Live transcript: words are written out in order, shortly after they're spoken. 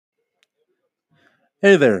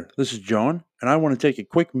Hey there, this is John, and I want to take a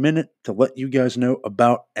quick minute to let you guys know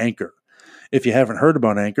about Anchor. If you haven't heard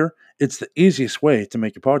about Anchor, it's the easiest way to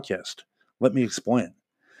make a podcast. Let me explain.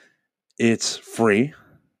 It's free.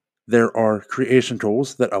 There are creation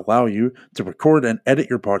tools that allow you to record and edit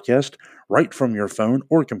your podcast right from your phone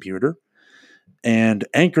or computer, and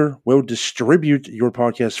Anchor will distribute your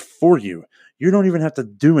podcast for you. You don't even have to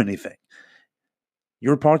do anything.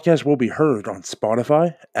 Your podcast will be heard on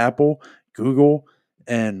Spotify, Apple, Google,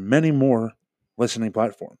 and many more listening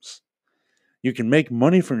platforms. You can make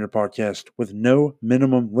money from your podcast with no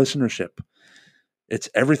minimum listenership. It's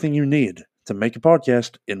everything you need to make a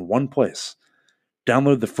podcast in one place.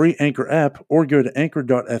 Download the free Anchor app or go to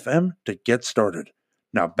anchor.fm to get started.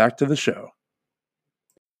 Now back to the show.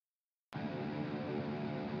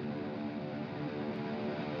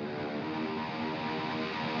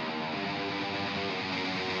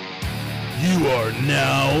 You are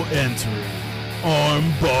now entering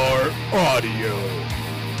Armbar Audio.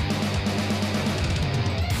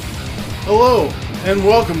 Hello, and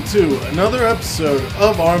welcome to another episode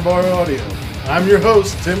of Armbar Audio. I'm your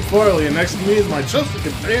host, Tim Farley, and next to me is my trusted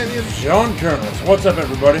companion, John Kernels. What's up,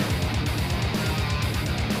 everybody?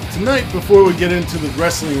 Tonight, before we get into the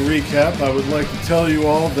wrestling recap, I would like to tell you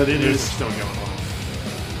all that it is still going on.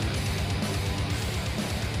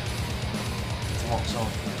 It's a long song.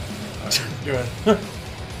 Go ahead.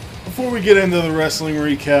 Before we get into the wrestling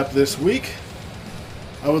recap this week,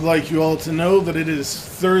 I would like you all to know that it is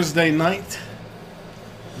Thursday night,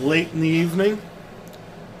 late in the evening,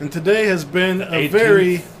 and today has been a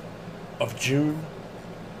very... of June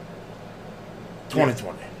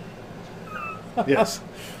 2020. Yes.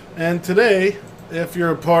 And today, if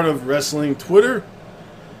you're a part of wrestling Twitter,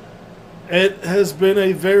 it has been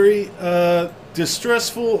a very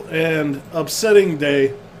distressful and upsetting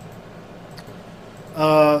day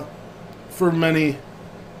for many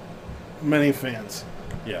fans.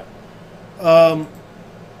 Yeah.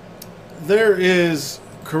 There is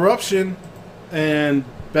corruption and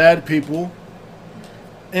bad people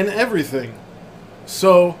in everything.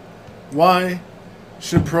 So, why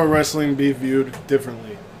should pro wrestling be viewed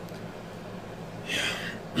differently?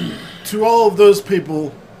 To all of those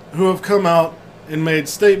people who have come out and made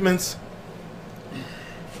statements,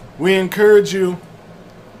 we encourage you.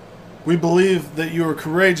 We believe that you are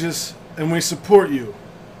courageous, and we support you.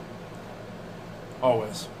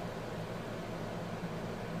 Always.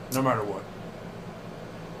 No matter what.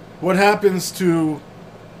 What happens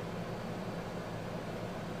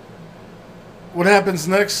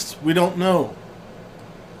next, we don't know.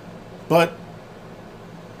 But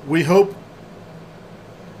we hope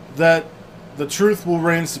that the truth will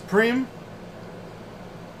reign supreme,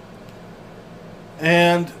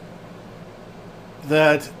 and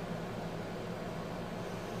that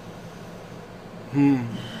and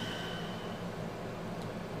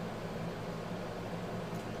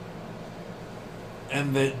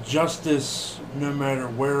that justice, no matter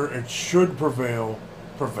where it should prevail,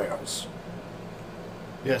 prevails.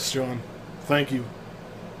 Yes, John. Thank you.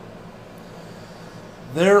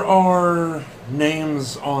 There are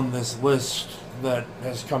names on this list that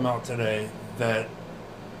has come out today that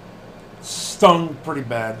stung pretty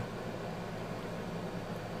bad.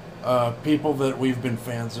 People that we've been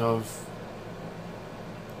fans of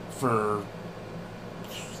for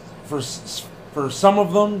some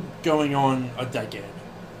of them going on a decade.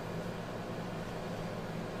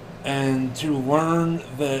 And to learn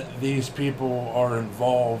that these people are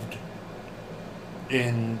involved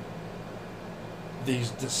in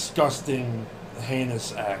these disgusting,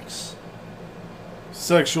 heinous acts.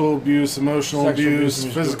 Sexual abuse, emotional abuse,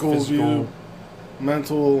 physical abuse,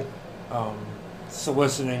 mental...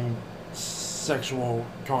 soliciting sexual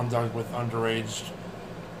conduct with underage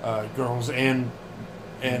girls and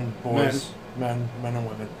boys, men and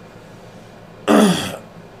women.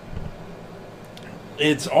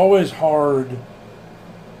 It's always hard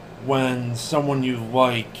when someone you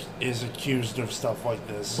like is accused of stuff like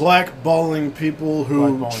this. Blackballing people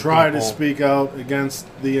who try to speak out against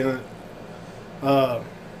the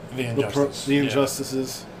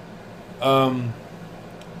injustices. Yeah.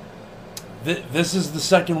 This is the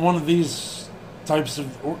second one of these types of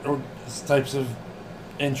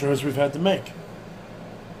intros we've had to make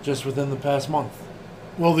just within the past month.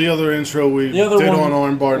 Well, the other intro we did on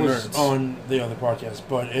Armbar Nerds on the other podcast,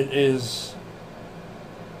 but it is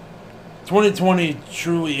 2020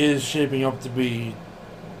 truly is shaping up to be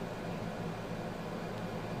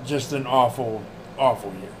just an awful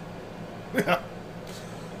year. Yeah.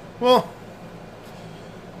 Well,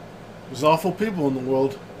 there's awful people in the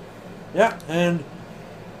world. Yeah, and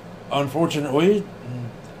unfortunately,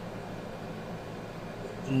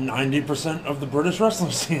 90% of the British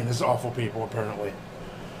wrestling scene is awful people, apparently.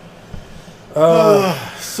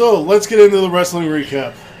 So, let's get into the wrestling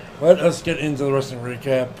recap. Let us get into the wrestling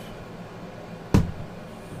recap.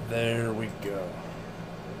 There we go.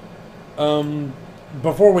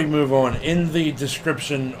 Before we move on, in the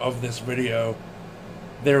description of this video,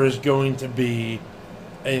 there is going to be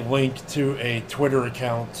a link to a Twitter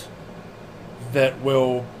account that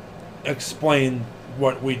will explain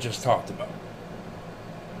what we just talked about.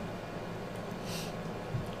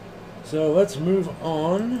 So let's move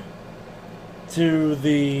on to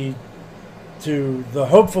the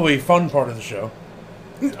hopefully fun part of the show.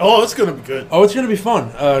 Oh, it's gonna be good. Oh, it's gonna be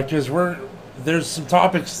fun because there's some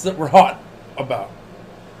topics that we're hot about.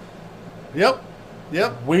 Yep.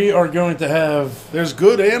 We are going to have. There's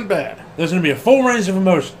good and bad. There's going to be a full range of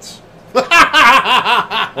emotions. We're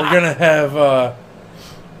going to have.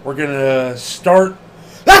 We're going to start.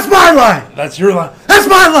 That's my line. That's your line. That's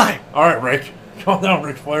my line. All right, Rick. Calm down,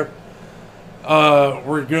 Ric Flair.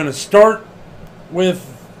 We're going to start with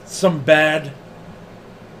some bad.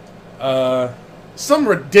 Some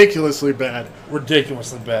ridiculously bad.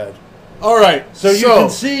 Ridiculously bad. All right. So you can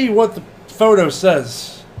see what the photo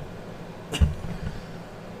says.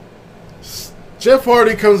 Jeff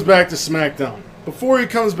Hardy comes back to SmackDown. Before he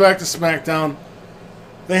comes back to SmackDown,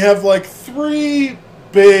 they have like 3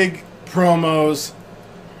 big promos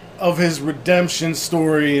of his redemption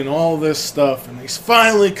story and all this stuff. And he's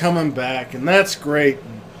finally coming back, and that's great.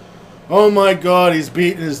 And, oh my God, he's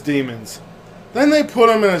beating his demons. Then they put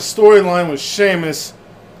him in a storyline with Sheamus.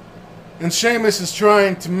 And Sheamus is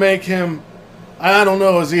trying to make him, I don't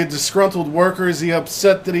know, is he a disgruntled worker? Is he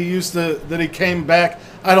upset that he came back?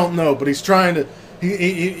 I don't know, but he's trying to,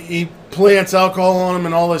 he plants alcohol on him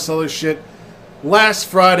and all this other shit. Last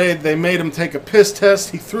Friday, they made him take a piss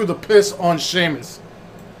test. He threw the piss on Sheamus.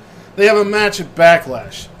 They have a match at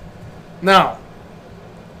Backlash. Now,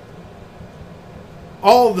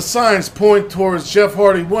 all of the signs point towards Jeff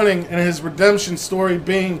Hardy winning and his redemption story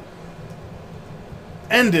being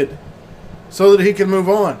ended so that he can move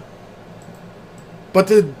on. But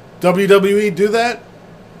did WWE do that?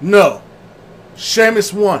 No.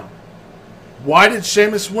 Sheamus won. Why did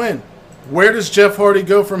Sheamus win? Where does Jeff Hardy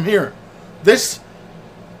go from here? This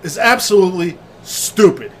is absolutely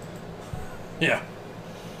stupid. Yeah.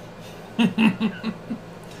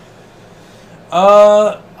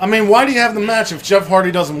 I mean, why do you have the match if Jeff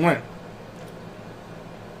Hardy doesn't win?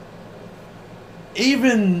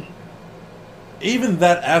 Even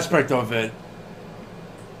that aspect of it,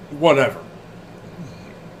 whatever.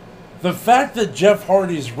 The fact that Jeff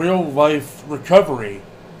Hardy's real life recovery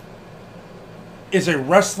is a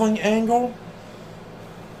wrestling angle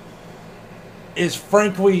is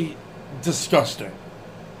frankly disgusting.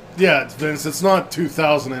 Yeah, Vince, it's not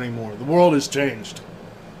 2000 anymore. The world has changed.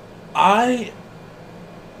 I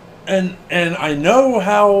know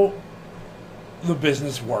how the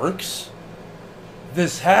business works.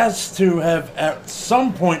 This has to have at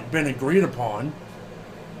some point been agreed upon,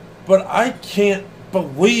 but I can't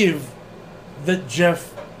believe that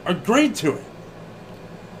Jeff agreed to it.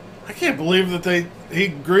 I can't believe that he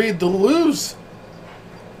agreed to lose.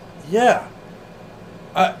 Yeah.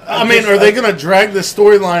 I mean, are they going to drag this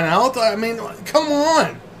storyline out? I mean, come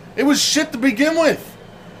on. It was shit to begin with.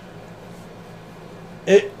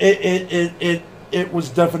 It was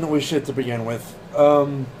definitely shit to begin with.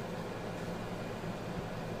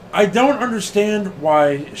 I don't understand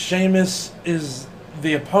why Sheamus is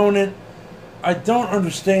the opponent. I don't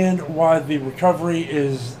understand why the recovery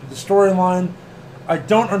is the storyline. I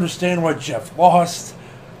don't understand why Jeff lost.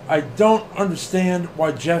 I don't understand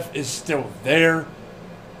why Jeff is still there.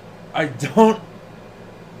 I don't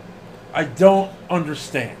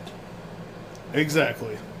understand.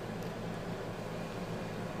 Exactly.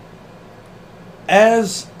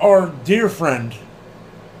 As our dear friend,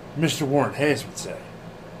 Mr. Warren Hayes would say,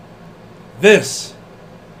 this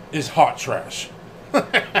is hot trash.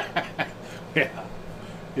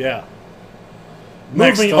 Yeah.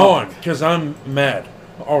 Moving on, because I'm mad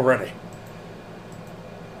already.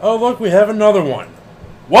 Oh, look, we have another one.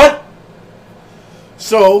 What?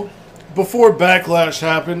 So, before Backlash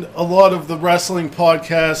happened, a lot of the wrestling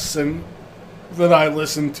podcasts that I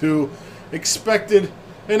listened to expected,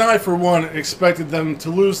 and I for one expected them to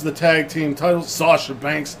lose the tag team titles, Sasha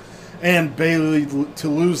Banks and Bayley to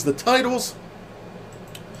lose the titles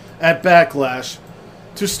at Backlash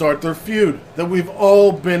to start their feud that we've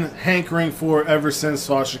all been hankering for ever since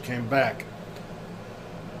Sasha came back.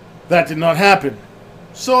 That did not happen.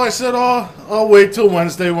 So I said, I'll wait till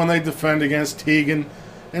Wednesday when they defend against Tegan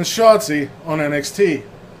and Shotzi on NXT.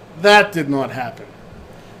 That did not happen.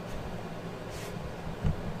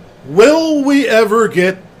 Will we ever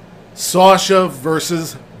get Sasha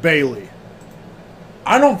versus Bayley?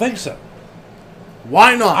 I don't think so.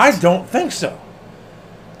 Why not? I don't think so.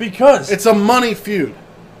 Because It's a money feud.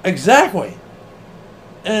 exactly.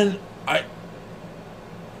 And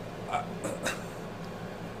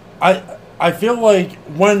I feel like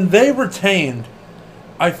when they retained,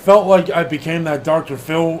 I felt like I became that Dr.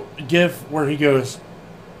 Phil gif where he goes,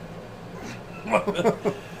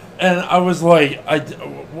 and I was like,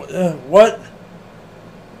 what?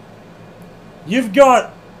 You've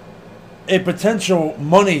got a potential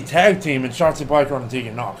money tag team in Shotzi Blackheart and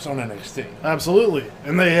Tegan Knox on NXT. Absolutely.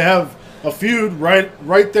 And they have a feud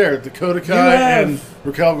right there. Dakota Kai and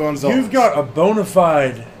Raquel Gonzalez. You've got a bona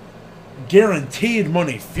fide, guaranteed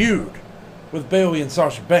money feud with Bayley and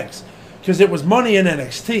Sasha Banks. Because it was money in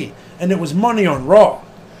NXT, and it was money on Raw.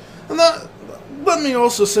 And let me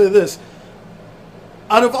also say this.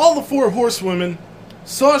 Out of all the 4 horsewomen,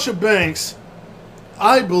 Sasha Banks,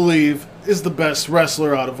 I believe, is the best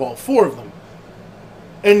wrestler out of all 4 of them.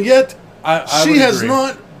 And yet, I she would has agree.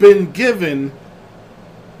 not been given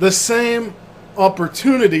the same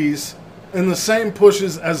opportunities and the same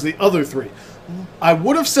pushes as the other 3. I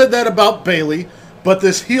would have said that about Bayley, but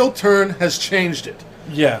this heel turn has changed it.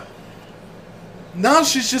 Yeah. Now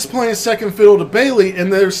she's just playing second fiddle to Bayley,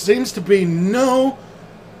 and there seems to be no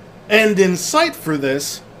end in sight for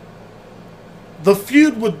this. The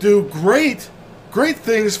feud would do great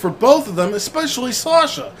things for both of them, especially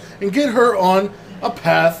Sasha, and get her on a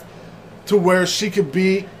path to where she could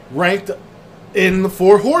be ranked in the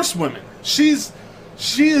 4 horsewomen. She's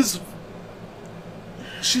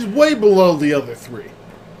way below the other 3.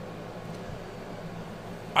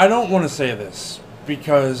 I don't want to say this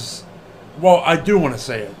because, well, I do want to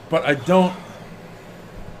say it, but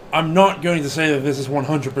I'm not going to say that this is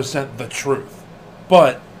 100% the truth.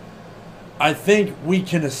 But I think we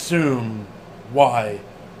can assume why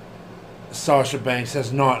Sasha Banks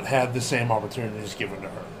has not had the same opportunities given to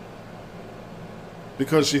her.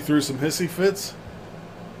 Because she threw some hissy fits?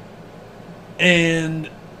 And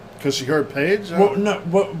Because she heard Paige? well, no,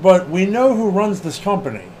 but we know who runs this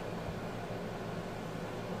company.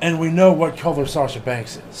 And we know what color Sasha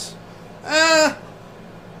Banks is. I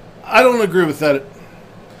don't agree with that.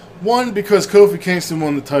 1, because Kofi Kingston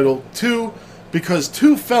won the title. 2, because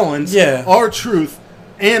 2 felons, R-Truth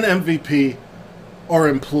and MVP, are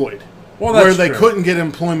employed. Well, that's where they true. couldn't get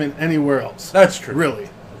employment anywhere else. That's true. Really.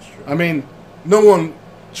 That's true. I mean, no one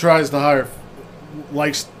tries to hire,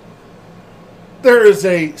 likes, there is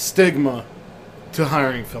a stigma to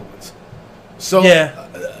hiring felons. So, Yeah.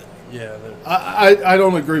 I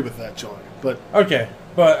don't agree with that, John. But Okay,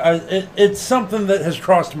 but it's something that has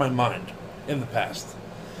crossed my mind in the past.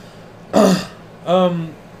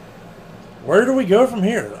 Where do we go from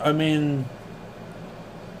here? I mean,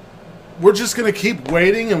 we're just going to keep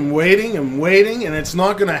waiting and waiting and waiting, and it's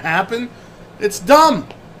not going to happen. It's dumb.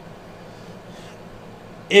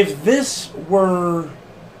 if this were...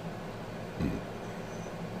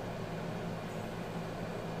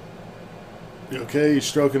 You okay? You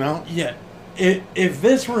stroking out? Yeah. If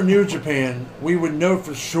this were New Japan, we would know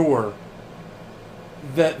for sure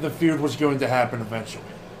that the feud was going to happen eventually.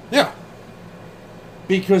 Yeah.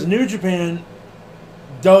 Because New Japan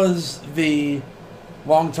does the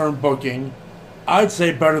long-term booking, I'd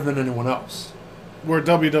say, better than anyone else. Where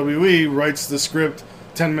WWE writes the script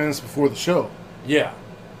 10 minutes before the show. Yeah.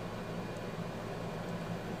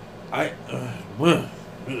 I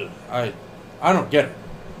don't get it.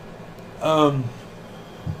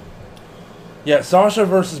 Yeah, Sasha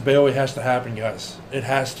versus Bayley has to happen, guys. It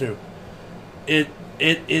has to. It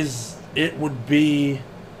would be...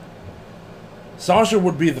 Sasha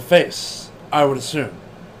would be the face, I would assume.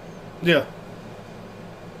 Yeah.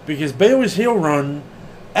 Because Bayley's heel run,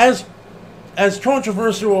 as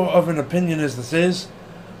controversial of an opinion as this is,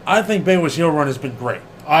 I think Bayley's heel run has been great.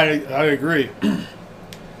 I agree.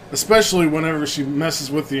 Especially whenever she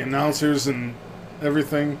messes with the announcers and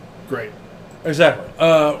everything. Great. Exactly.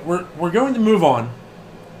 We're going to move on.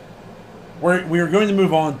 We are going to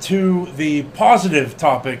move on to the positive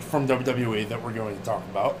topic from WWE that we're going to talk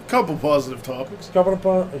about. A couple positive topics. A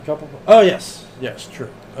couple. Oh yes, true.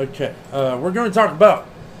 Okay. We're going to talk about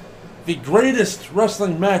the greatest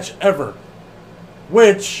wrestling match ever,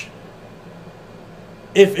 which,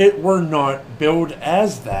 if it were not billed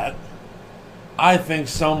as that, I think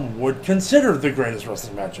some would consider the greatest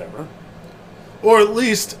wrestling match ever. Or at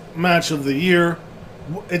least match of the year.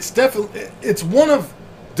 It's one of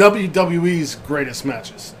WWE's greatest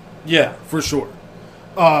matches. Yeah. For sure.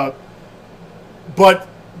 But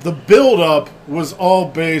the build-up was all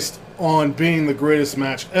based on being the greatest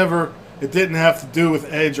match ever, It didn't have to do with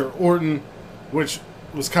Edge or Orton, which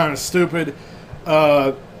was kind of stupid.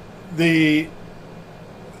 They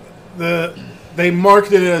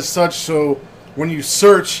marketed it as such, so when you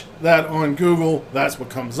search that on Google, that's what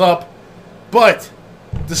comes up. But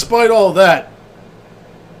despite all that,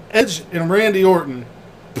 Edge and Randy Orton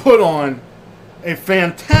put on a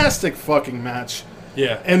fantastic fucking match.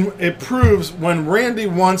 Yeah. And it proves when Randy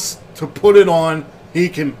wants to put it on, he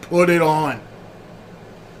can put it on.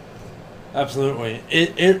 Absolutely.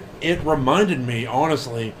 It reminded me,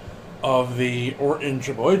 honestly, of the Orton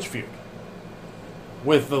Triple H feud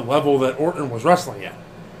with the level that Orton was wrestling at.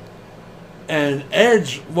 And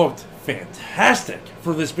Edge looked fantastic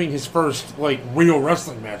for this being his first, real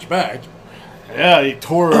wrestling match back. Yeah, he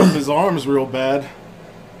tore up his arms real bad.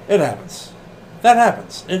 It happens. That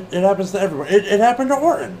happens. It happens to everyone. It happened to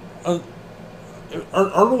Orton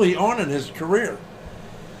early on in his career.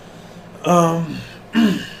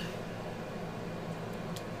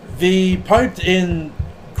 The piped-in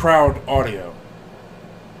crowd audio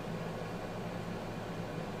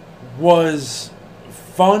was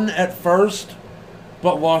fun at first,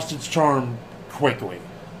 but lost its charm quickly.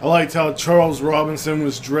 I liked how Charles Robinson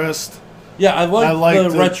was dressed. Yeah, I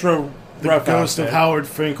liked the retro the ref ghost outfit. of Howard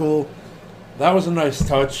Finkel. That was a nice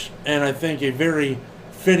touch, and I think a very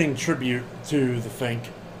fitting tribute to the Fink.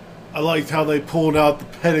 I liked how they pulled out the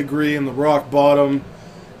pedigree and the rock bottom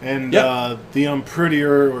and the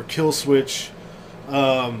unprettier or kill switch.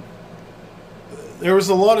 There was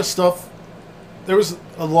a lot of stuff. There was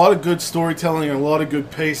a lot of good storytelling, a lot of good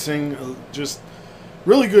pacing, just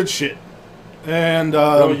really good shit. And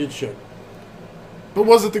Really good shit. But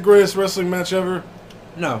was it the greatest wrestling match ever?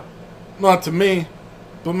 No. Not to me,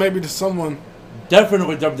 but maybe to someone.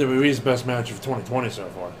 Definitely WWE's best match of 2020 so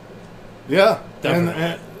far. Yeah,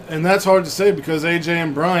 Definitely. and that's hard to say because AJ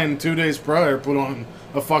and Bryan 2 days prior put on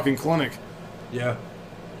a fucking clinic. Yeah.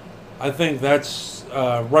 I think that's,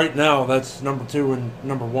 right now, that's number 2 and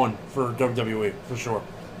number 1 for WWE, for sure,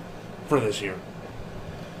 for this year.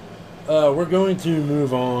 We're going to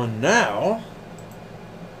move on now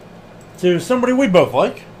to somebody we both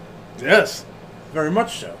like. Yes. Very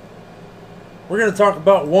much so. We're going to talk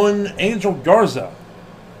about one Angel Garza,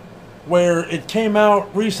 where it came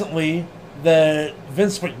out recently that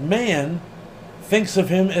Vince McMahon thinks of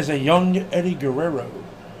him as a young Eddie Guerrero.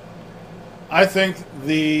 I think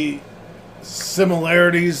the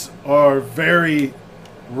similarities are very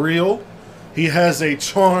real. He has a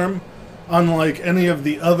charm unlike any of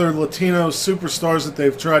the other Latino superstars that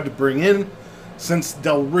they've tried to bring in since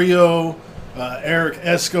Del Rio, Eric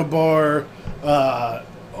Escobar,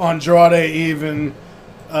 Andrade even,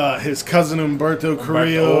 his cousin Humberto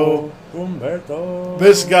Carrillo. Humberto.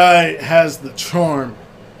 This guy has the charm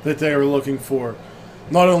that they were looking for.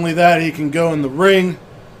 Not only that, he can go in the ring.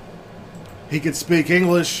 He could speak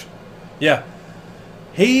English. Yeah.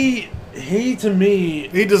 He to me...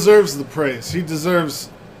 He deserves the praise. He deserves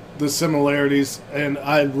the similarities, and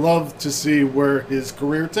I'd love to see where his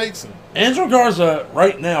career takes him. Angel Garza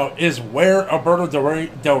right now is where Alberto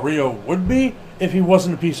Del Rio would be if he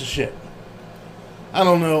wasn't a piece of shit. I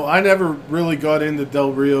don't know. I never really got into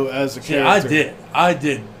Del Rio as a character. I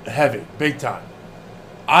did heavy, big time.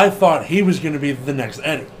 I thought he was going to be the next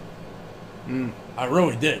Eddie. I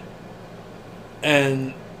really did.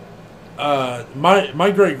 And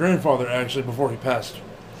my great-grandfather, actually, before he passed,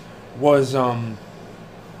 was a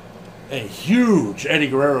huge Eddie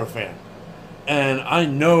Guerrero fan. And I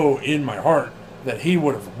know in my heart that he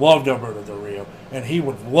would have loved Alberto Del Rio, and he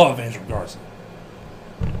would love Angel Garza.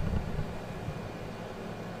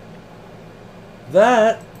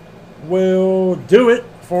 That will do it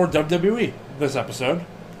for WWE this episode.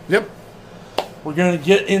 Yep. We're going to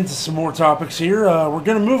get into some more topics here. We're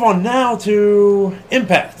going to move on now to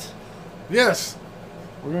Impact. Yes.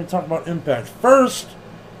 We're going to talk about Impact. First,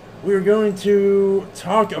 we're going to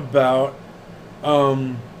talk about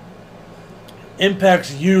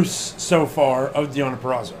Impact's use so far of Deonna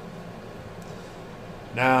Purrazzo.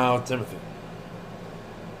 Now, Timothy,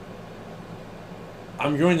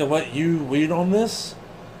 I'm going to let you lead on this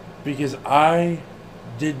because I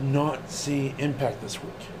did not see Impact this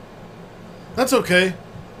week. That's okay.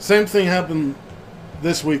 Same thing happened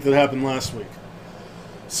this week that happened last week.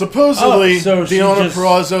 Supposedly, Deonna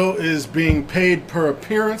Purrazzo is being paid per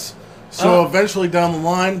appearance, so eventually down the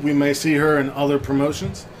line, we may see her in other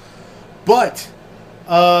promotions. But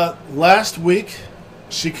last week,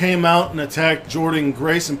 she came out and attacked Jordynne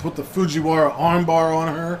Grace and put the Fujiwara armbar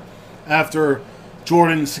on her after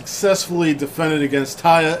Jordynne successfully defended against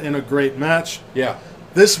Taya in a great match. Yeah.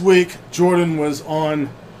 This week, Jordynne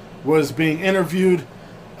was being interviewed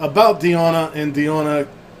about Deonna, and Deonna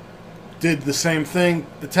did the same thing,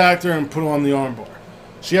 attacked her, and put her on the armbar.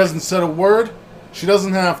 She hasn't said a word. She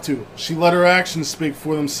doesn't have to. She let her actions speak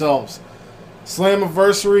for themselves.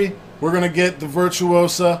 Slammiversary, we're going to get the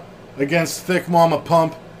Virtuosa against Thick Mama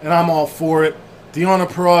Pump, and I'm all for it. Deonna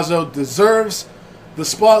Purrazzo deserves the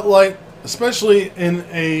spotlight, especially in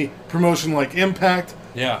a promotion like Impact.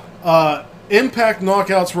 Yeah. Impact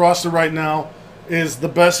Knockouts roster right now is the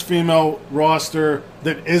best female roster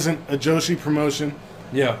that isn't a Joshi promotion.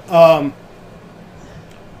 Yeah.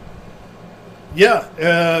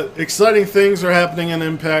 Exciting things are happening in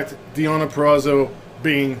Impact. Deonna Purrazzo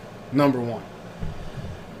being number one.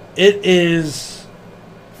 It is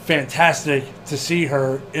fantastic to see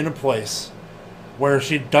her in a place where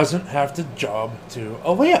she doesn't have to job to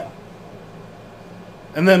Aaliyah.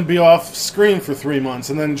 And then be off screen for 3 months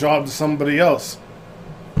and then job to somebody else.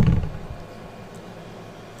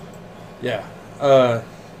 Yeah.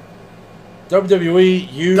 WWE,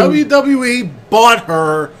 WWE bought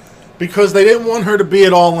her because they didn't want her to be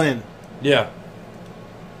at All In. Yeah.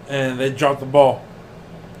 And they dropped the ball.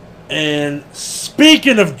 And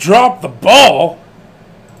speaking of drop the ball...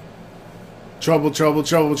 Trouble, trouble,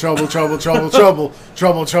 trouble, trouble, trouble, trouble, trouble,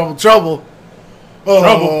 trouble, trouble, trouble. Oh.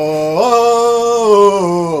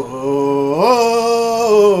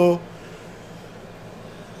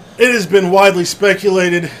 It has been widely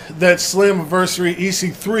speculated that Slammiversary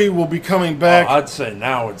EC3 will be coming back. I'd say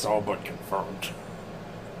now it's all but confirmed.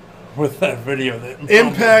 With that video that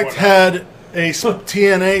Impact had a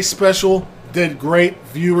TNA special, did great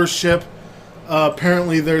viewership.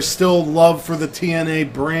 Apparently there's still love for the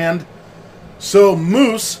TNA brand. So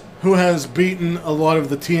Moose, who has beaten a lot of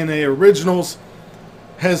the TNA originals,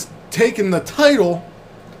 has taken the title,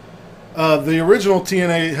 the original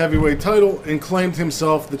TNA heavyweight title, and claimed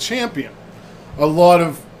himself the champion. A lot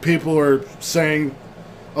of people are saying,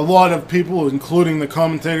 including the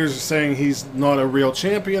commentators, are saying he's not a real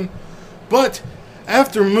champion. But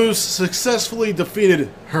after Moose successfully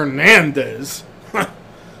defeated Hernandez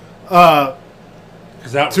to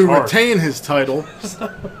retain his title,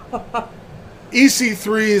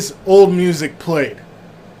 EC3's old music played.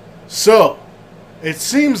 So, it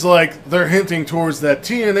seems like they're hinting towards that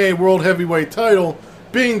TNA World Heavyweight title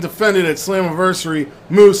being defended at Slammiversary,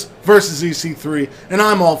 Moose versus EC3, and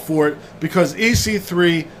I'm all for it because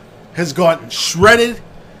EC3 has gotten shredded.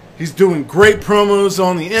 He's doing great promos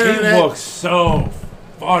on the internet. He looks so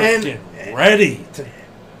fucking ready to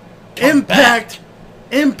Impact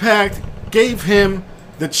gave him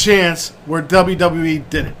the chance where WWE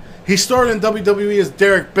didn't. He started in WWE as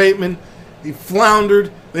Derek Bateman. He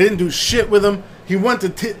floundered. They didn't do shit with him. He went to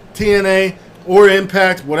TNA or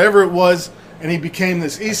Impact, whatever it was, and he became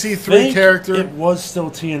this EC3 character. It was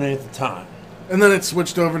still TNA at the time. And then it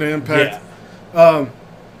switched over to Impact. Yeah.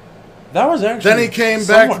 That was actually. Then he came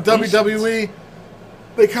back to WWE.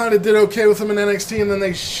 They kind of did okay with him in NXT, and then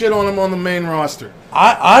they shit on him on the main roster.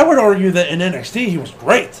 I would argue that in NXT he was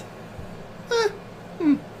great.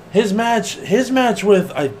 His match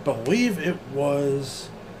with, I believe it was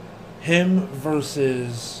him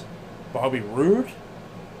versus Bobby Roode.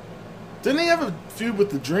 Didn't he have a feud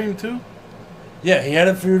with the Dream too? Yeah, he had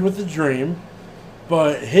a feud with the Dream,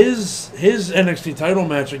 but his NXT title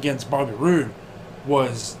match against Bobby Roode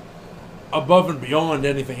was above and beyond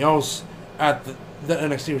anything else at the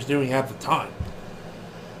NXT was doing at the time.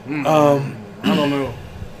 I don't know.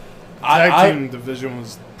 Tag team division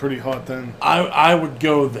was pretty hot then. I would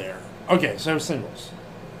go there. Okay, so singles.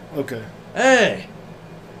 Okay. Hey,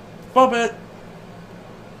 bump it.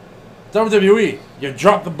 WWE, you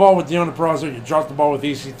dropped the ball with Deonna Purrazzo, you dropped the ball with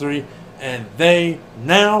EC3, and they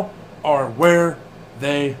now are where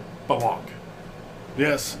they belong.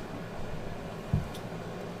 Yes.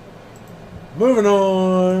 Moving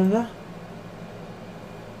on.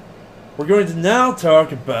 We're going to now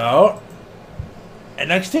talk about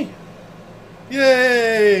NXT.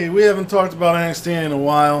 Yay! We haven't talked about NXT in a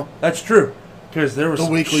while. That's true, because there was The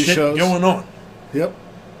some weekly shit shows. going on. Yep.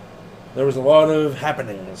 There was a lot of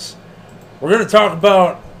happenings. We're going to talk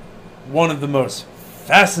about one of the most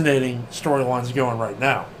fascinating storylines going right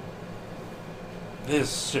now.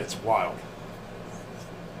 This shit's wild.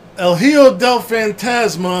 El Hijo del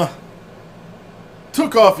Fantasma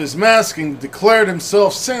took off his mask and declared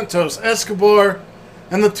himself Santos Escobar,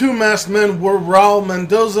 and the two masked men were Raul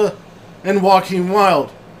Mendoza and Joaquin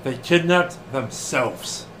Wilde. They kidnapped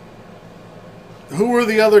themselves. Who were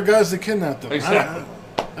the other guys that kidnapped them? Exactly.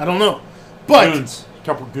 I don't know. But Goons.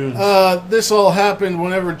 Couple goons. this all happened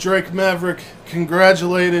whenever Drake Maverick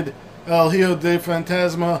congratulated El Hijo de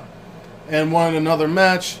Fantasma and wanted another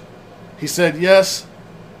match. He said yes.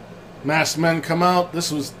 Masked men come out.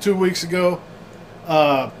 This was 2 weeks ago.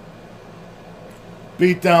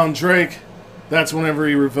 beat down Drake, that's whenever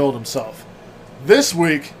he revealed himself. This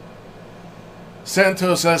week,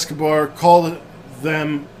 Santos Escobar called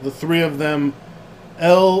them, the three of them,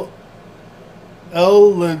 El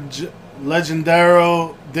Legendaro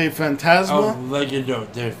de Fantasma.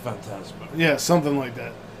 Legado de Fantasma. Yeah, something like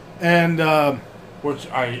that. And Which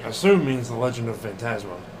I assume means the Legend of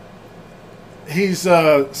Phantasma. he's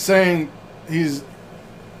saying the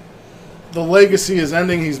legacy is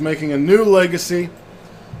ending. He's making a new legacy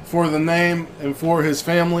for the name and for his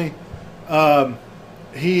family. I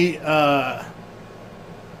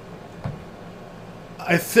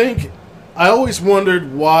always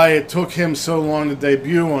wondered why it took him so long to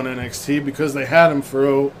debut on NXT, because they had him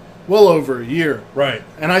for well over a year. Right.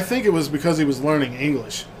 And I think it was because he was learning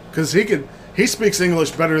English, because he speaks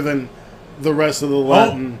English better than the rest of the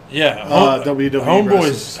Latin WWE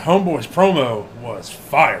wrestlers. Homeboy's promo was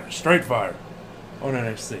fire, straight fire on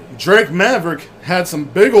NXT. Drake Maverick had some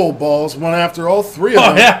big old balls, went after all three of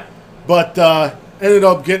them, yeah. but ended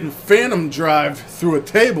up getting phantom drived through a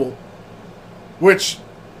table, which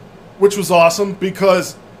was awesome,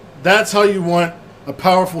 because that's how you want a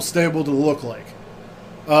powerful stable to look like.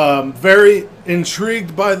 Very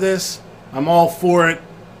intrigued by this. I'm all for it.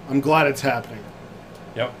 I'm glad it's happening.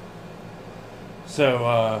 Yep.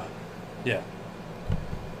 So, yeah.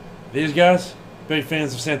 These guys, big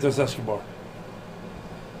fans of Santos Escobar.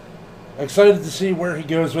 Excited to see where he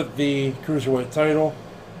goes with the Cruiserweight title.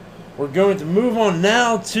 We're going to move on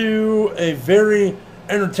now to a very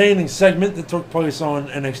entertaining segment that took place on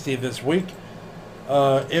NXT this week.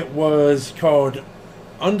 It was called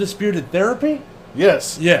Undisputed Therapy.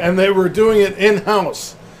 Yes. Yeah. And they were doing it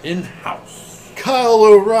in-house. In-house. Kyle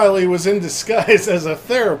O'Reilly was in disguise as a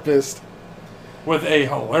therapist. With a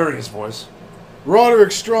hilarious voice.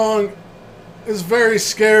 Roderick Strong is very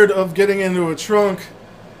scared of getting into a trunk.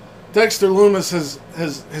 Dexter Lumis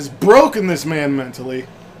has broken this man mentally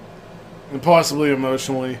and possibly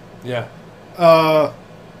emotionally. Yeah.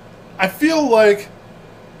 I feel like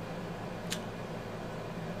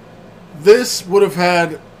this would have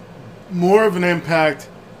had more of an impact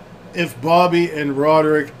if Bobby and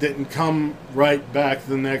Roderick didn't come right back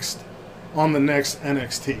on the next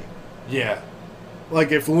NXT. Yeah.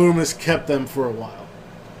 Like if Lumis kept them for a while.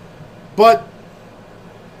 But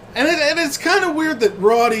and it's kind of weird that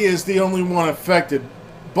Roddy is the only one affected.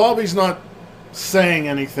 Bobby's not saying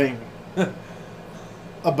anything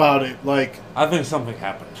about it. Like, I think something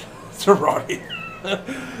happened to Roddy.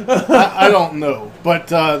 I don't know, but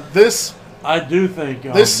this I do think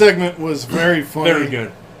this segment was very funny. very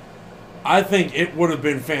good. I think it would have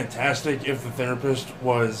been fantastic if the therapist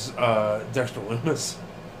was Dexter Lumis.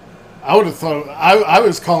 I would have thought I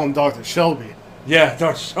was calling Dr. Shelby. Yeah,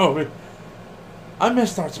 Dr. Shelby. I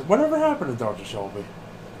miss Dr. Whatever happened to Dr. Shelby?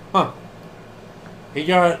 Huh. He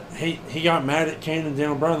got mad at Kane and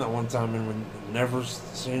Daniel Bryan that one time and we never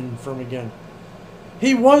seen from him again.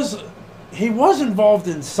 He was involved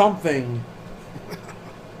in something.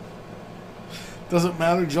 Does it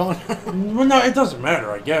matter, John? Well, no, it doesn't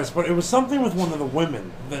matter, I guess. But it was something with one of the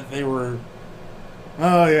women that they were.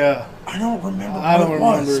 Oh yeah. I don't remember. I don't what it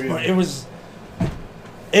was, remember but either.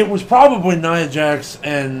 It was probably Nia Jax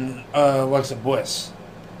and Alexa Bliss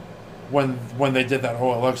when they did that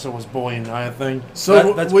whole Alexa was bullying Nia thing.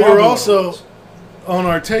 So That's we probably were what it also was. on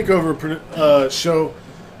our takeover show.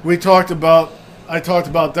 I talked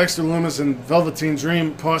about Dexter Lumis and Velveteen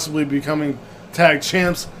Dream possibly becoming tag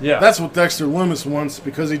champs. Yeah. That's what Dexter Lumis wants,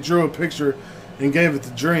 because he drew a picture and gave it to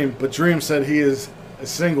Dream, but Dream said he is a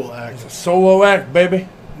single act. A solo act, baby.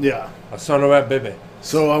 Yeah. A solo act, baby.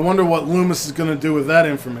 So I wonder what Lumis is going to do with that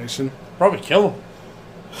information. Probably kill him.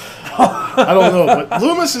 I don't know, but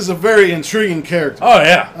Lumis is a very intriguing character. Oh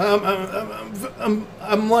yeah.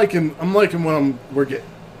 I'm liking what we're getting.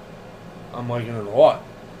 I'm liking it a lot.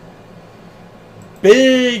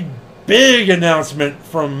 Big announcement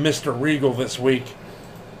from Mr. Regal this week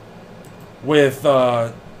with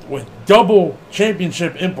double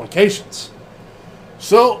championship implications.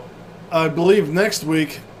 So, I believe next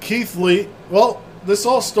week, Keith Lee... Well, this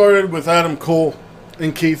all started with Adam Cole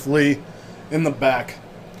and Keith Lee in the back.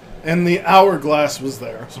 And the hourglass was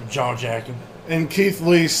there. Some jaw jacking. And Keith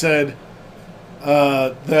Lee said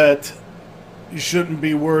that you shouldn't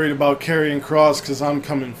be worried about Karrion Kross because I'm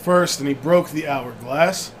coming first. And he broke the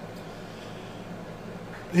hourglass.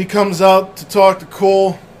 He comes out to talk to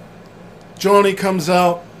Cole. Johnny comes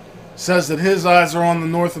out, says that his eyes are on the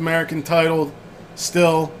North American title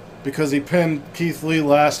still because he pinned Keith Lee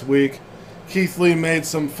last week. Keith Lee made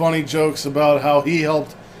some funny jokes about how he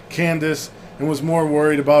helped Candice and was more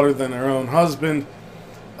worried about her than her own husband.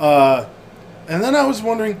 And then I was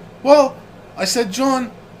wondering, well, I said,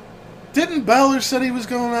 John, didn't Balor said he was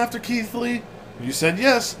going after Keith Lee? You said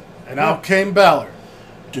yes, and out came Balor.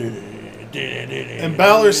 And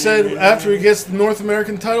Balor said after he gets the North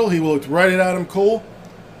American title, he looked right at Adam Cole.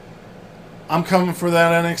 I'm coming for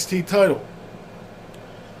that NXT title.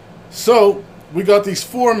 So, we got these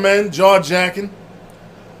 4 men jaw-jacking,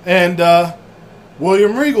 and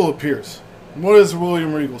William Regal appears. What does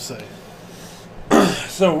William Regal say?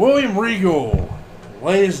 So William Regal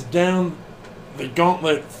lays down the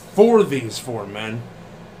gauntlet for these 4 men.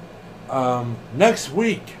 Next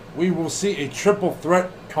week, we will see a triple threat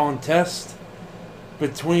contest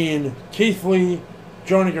between Keith Lee,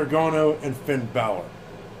 Johnny Gargano, and Finn Balor.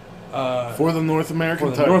 For the North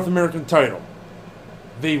American title. North American title.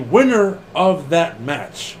 The winner of that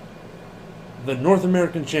match, the North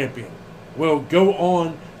American champion, will go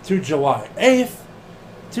on to July 8th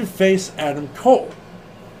to face Adam Cole.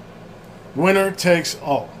 Winner takes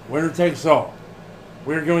all. Winner takes all.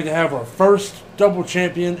 We're going to have our first double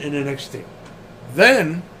champion in NXT.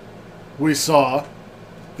 Then we saw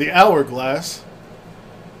the Hourglass,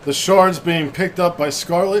 the shards being picked up by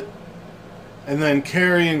Scarlett, and then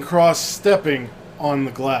Karrion Kross stepping on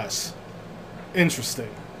the glass. Interesting.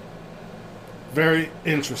 Very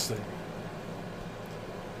interesting.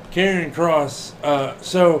 Karrion Kross.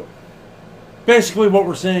 So basically what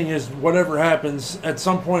we're saying is whatever happens at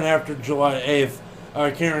some point after July 8th,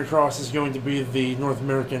 Karrion Kross is going to be the North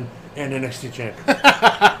American and NXT champion.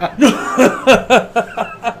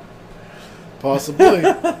 Possibly.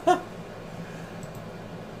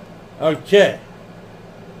 Okay.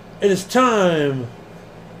 It is time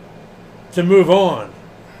to move on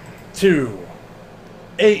to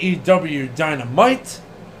AEW Dynamite.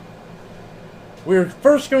 We're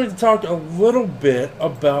first going to talk a little bit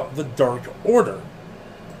about the Dark Order.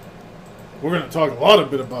 We're going to talk a lot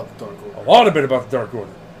of bit about the Dark Order. A lot of bit about the Dark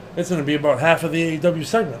Order. It's going to be about half of the AEW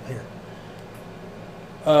segment here.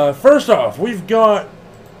 First off, we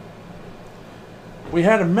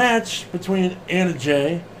had a match between Anna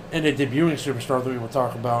Jay and a debuting superstar that we will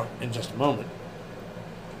talk about in just a moment.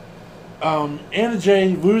 Anna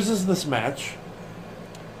Jay loses this match,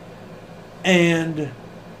 and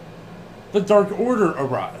the Dark Order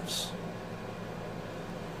arrives.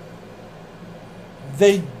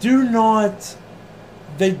 They didn't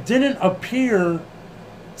appear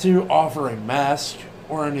to offer a mask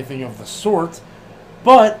or anything of the sort,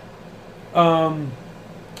 but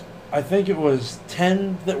I think it was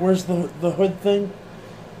 10 that wears the hood thing.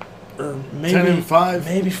 Or maybe 10 and 5.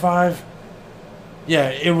 Maybe 5. Yeah,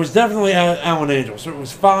 it was definitely Alan Angel. So it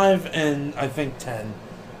was 5 and I think 10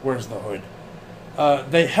 wears the hood.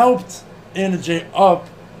 They helped Anna Jay up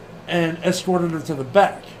and escorted her to the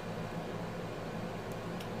back.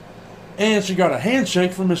 And she got a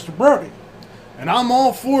handshake from Mr. Brody. And I'm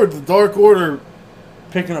all for the Dark Order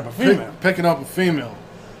Picking up a female. picking up a female.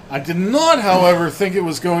 I did not, however, think it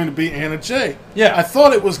was going to be Anna Jay. Yeah. I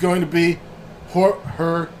thought it was going to be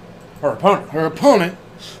her opponent.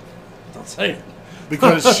 Don't say it.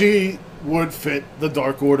 Because she would fit the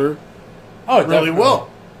Dark Order really definitely. well.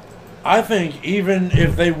 I think even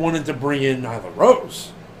if they wanted to bring in Nyla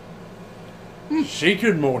Rose, she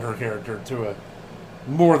could mold her character to a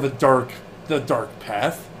more the dark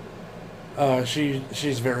path.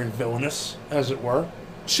 She's very villainous, as it were.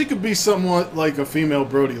 She could be somewhat like a female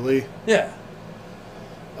Brody Lee. Yeah.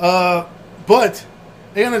 But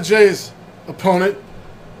Anna Jay's opponent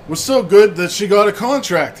was so good that she got a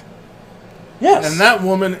contract. Yes. And that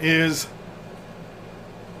woman is...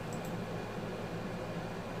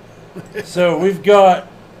 So we've got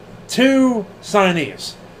 2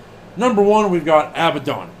 signees. Number 1, we've got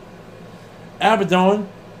Abaddon. Abaddon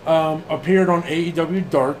appeared on AEW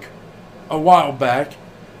Dark a while back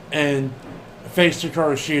and faced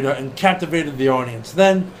Hikaru Shida and captivated the audience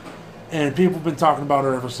then, and people have been talking about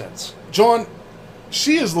her ever since. John,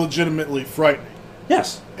 she is legitimately frightening.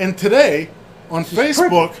 Yes. And today, on She's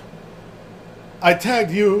Facebook, creepy. I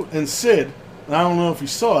tagged you and Sid, and I don't know if you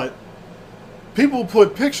saw it. People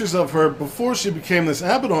put pictures of her before she became this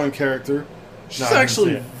Abaddon character. She's No, I didn't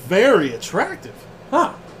actually see it. very attractive.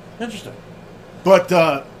 Huh. Interesting. But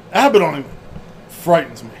Abaddon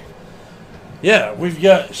frightens me. Yeah,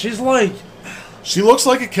 she's like... She looks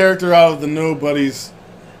like a character out of the Nobody's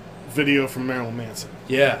video from Marilyn Manson.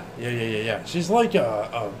 Yeah. She's like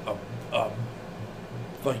a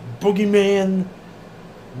like boogeyman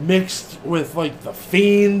mixed with like the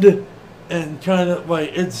Fiend, and kind of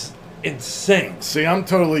like it's insane. See, I'm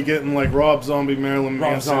totally getting like Rob Zombie, Marilyn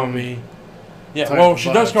Rob Manson. Zombie. Yeah, type well, of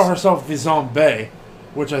she does vibes. call herself the Zombie,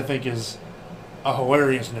 which I think is a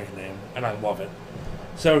hilarious nickname, and I love it.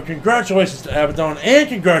 So congratulations to Abaddon, and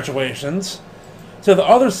congratulations to the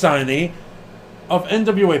other signee of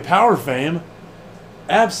NWA Power fame,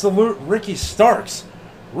 Absolute Ricky Starks.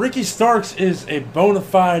 Ricky Starks is a bona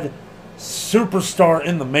fide superstar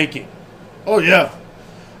in the making. Oh, yeah.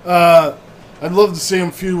 I'd love to see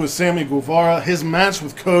him feud with Sammy Guevara. His match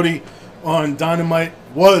with Cody on Dynamite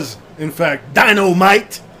was, in fact,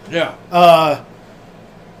 Dynamite. Yeah.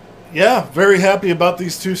 Yeah, very happy about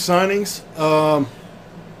these two signings.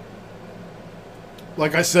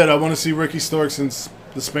 Like I said, I want to see Ricky Starks and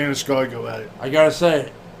the Spanish God go at it. I gotta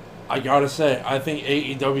say, I think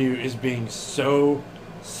AEW is being so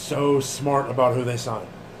smart about who they sign.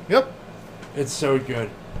 Yep. It's so good.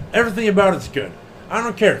 Everything about it's good. I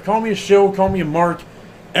don't care. Call me a shill, call me a mark.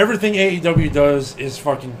 Everything AEW does is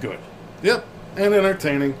fucking good. Yep. And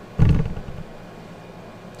entertaining.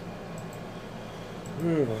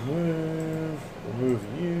 Remove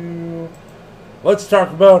you. Let's talk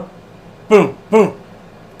about boom, boom,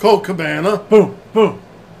 Colt Cabana. boom, boom,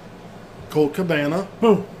 Colt Cabana.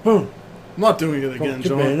 boom, boom. I'm not doing it again, Colt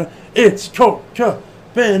John. Cabana. It's Colt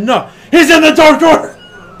Cabana. He's in the Dark Order.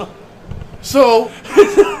 So,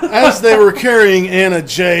 as they were carrying Anna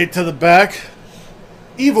Jay to the back,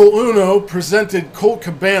 Evil Uno presented Colt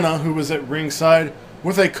Cabana, who was at ringside,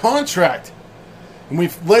 with a contract. And we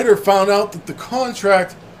later found out that the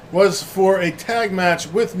contract was for a tag match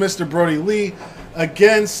with Mr. Brody Lee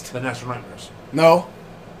against... The Natural Nightmares. No.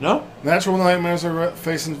 No? Natural Nightmares are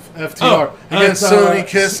facing FTR against it's, Sonny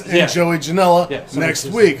Kiss and yeah. Joey Janela Sonny next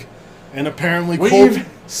Kiss. week. And apparently We Colt even-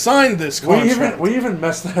 signed this contract. We even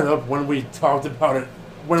messed that up when we talked about it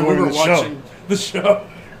when we During were the show. watching the show.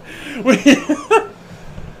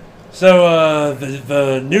 So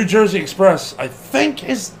the New Jersey Express, I think,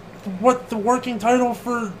 is what the working title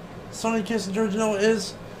for Sonny Kiss and Joey Janela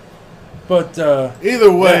is. But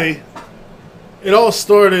Either way, it all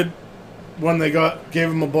started when they gave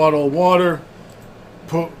him a bottle of water,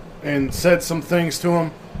 and said some things to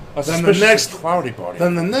him. a Then the suspiciously next- cloudy body.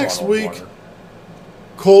 then the next bottle of week- water.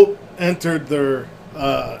 Colt entered their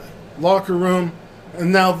locker room,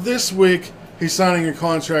 and now this week he's signing a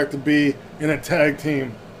contract to be in a tag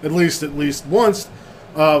team at least once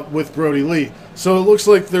with Brody Lee. So it looks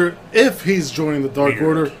like if he's joining the Dark Weird.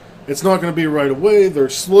 Order, it's not going to be right away. They're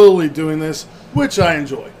slowly doing this, which I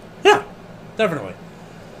enjoy. Yeah, definitely.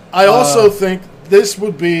 I also think this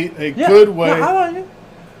would be a Yeah, good way. yeah, I like it.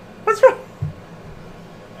 What's wrong?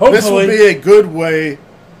 Hopefully, This would be a good way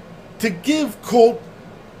to give Colt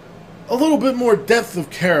a little bit more depth of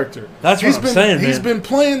character. That's what I'm saying, He's man. been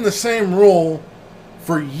playing the same role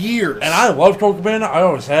for years. and I love Colt Cabana. I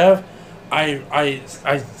always have.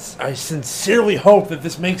 I sincerely hope that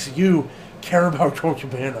this makes you care about Colt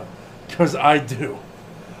Cabana, because I do.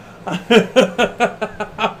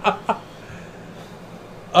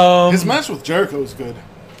 His match with Jericho is good.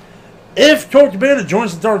 If Colt Cabana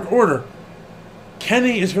joins the Dark Order,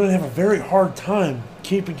 Kenny is going to have a very hard time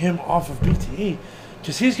keeping him off of BTE,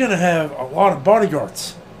 because he's going to have a lot of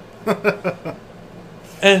bodyguards.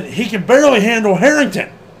 And he can barely handle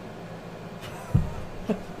Harrington.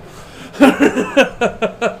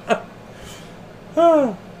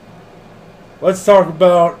 Let's talk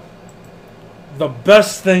about the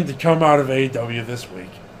best thing to come out of AEW this week.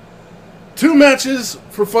 2 matches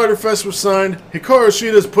for Fyter Fest were signed. Hikaru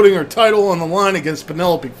Shida is putting her title on the line against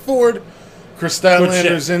Penelope Ford. Chris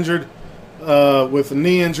Statlander is injured with a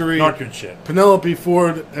knee injury. Not good shit. Penelope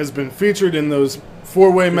Ford has been featured in those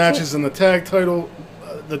 4-way matches and the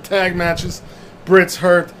tag matches. Britt's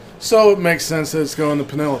hurt, so it makes sense that it's going to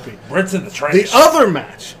Penelope. Britt's in the trash. The other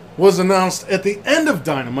match was announced at the end of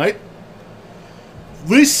Dynamite.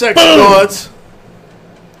 Lee Sex Gods.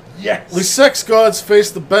 Yes. The Sex Gods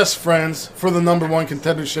faced the Best Friends for the #1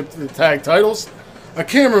 contendership to the tag titles. A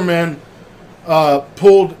cameraman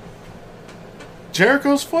pulled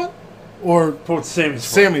Jericho's foot? Or Pulled Sammy's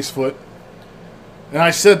foot. Sammy's foot. And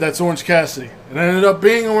I said that's Orange Cassidy. It ended up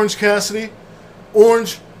being Orange Cassidy.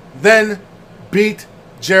 Orange then beat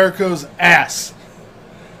Jericho's ass.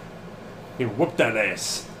 He whooped that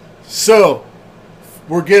ass. So,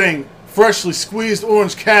 we're getting freshly squeezed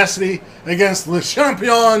Orange Cassidy against Le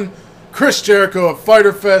Champion Chris Jericho at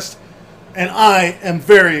Fyter Fest. And I am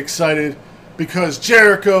very excited because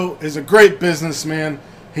Jericho is a great businessman.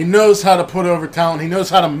 He knows how to put over talent. He knows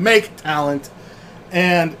how to make talent.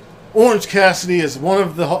 And Orange Cassidy is one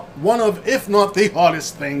of, if not the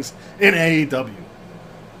hottest things in AEW.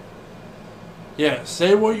 Yeah,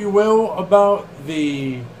 say what you will about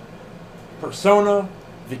the persona,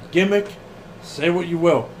 the gimmick, say what you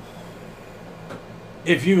will.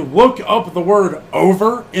 If you look up the word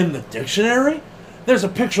over in the dictionary, there's a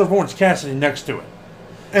picture of Orange Cassidy next to it.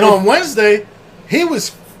 And on Wednesday, he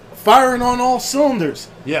was firing on all cylinders.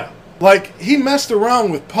 Yeah. Like, he messed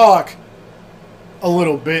around with Pac a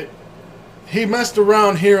little bit. He messed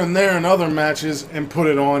around here and there in other matches and put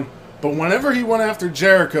it on. But whenever he went after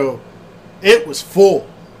Jericho, it was full.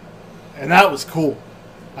 And that was cool.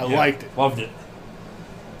 I liked it. Loved it.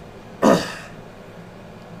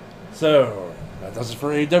 So, that does it for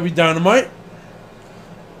AEW Dynamite.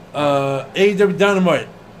 AEW Dynamite,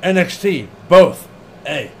 NXT, both.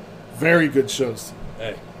 A. Very good shows.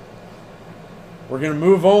 A. We're going to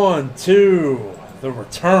move on to the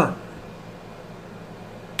return.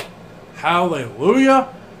 Hallelujah.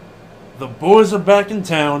 The boys are back in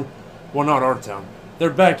town. Well, not our town. They're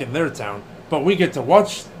back in their town. But we get to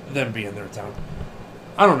watch them be in their town.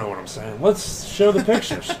 I don't know what I'm saying. Let's show the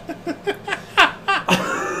pictures.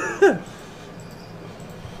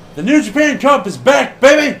 The New Japan Cup is back,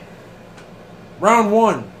 baby! Round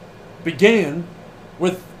 1 began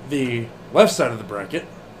with the left side of the bracket.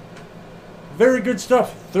 Very good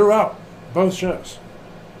stuff throughout both shows.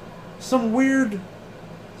 Some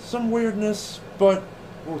weirdness, but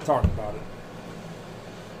we'll talk about it.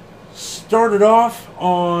 Started off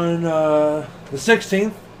on the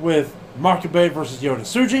 16th with Makabe versus Yota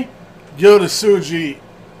Tsuji. Yota Tsuji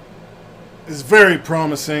is very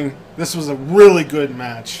promising. This was a really good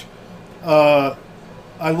match. I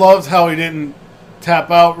loved how he didn't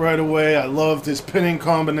tap out right away. I loved his pinning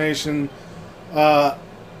combination.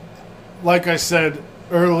 Like I said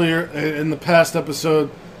earlier in the past episode,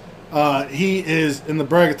 he is, in the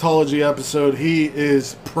Bracketology episode, he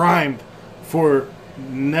is primed for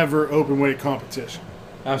never open weight competition.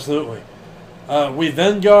 Absolutely. We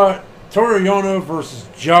then got Toru Yano versus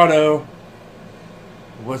Jado.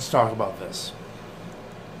 Let's talk about this.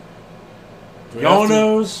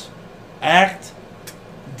 Yano's act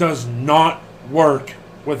does not work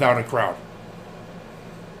without a crowd.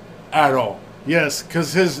 At all. Yes,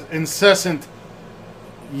 because his incessant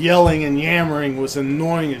yelling and yammering was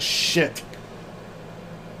annoying as shit.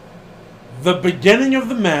 The beginning of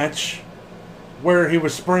the match, where he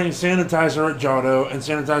was spraying sanitizer at Jado and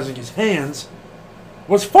sanitizing his hands,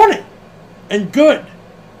 was funny and good.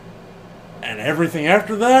 And everything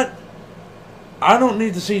after that, I don't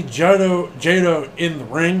need to see Jado in the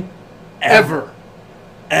ring ever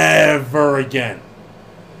again.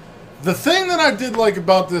 The thing that I did like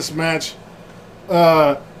about this match,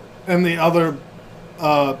 and the other,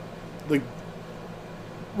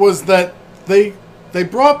 was that they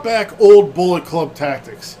brought back old Bullet Club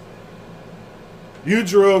tactics.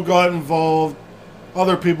 Yujiro got involved,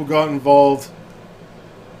 other people got involved.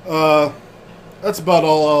 That's about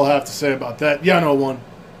all I'll have to say about that. Yano won.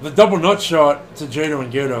 The double nut shot to Jado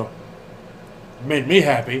and Gedo made me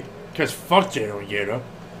happy, because fuck Jado and Gedo.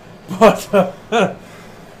 But the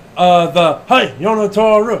hi Yano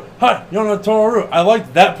Toru, hi Yano Toru, I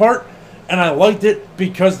liked that part, and I liked it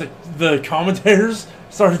because the commentators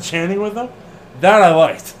started chanting with them. That I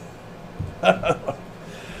liked.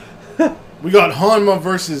 We got Hanma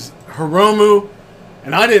versus Hiromu,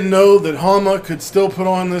 and I didn't know that Hanma could still put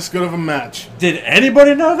on this good of a match. Did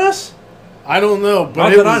anybody know this? I don't know, but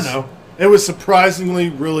Not that I know. It was surprisingly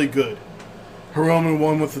really good. Hiromu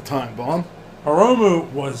won with the time bomb.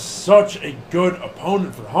 Hiromu was such a good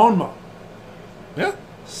opponent for Hanma. Yeah.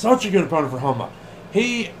 Such a good opponent for Hanma.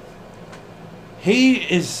 He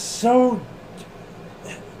is so...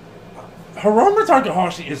 Hiromu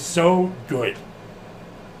Takahashi is so good.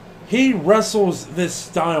 He wrestles this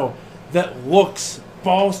style that looks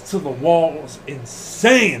balls to the walls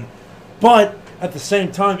insane, but at the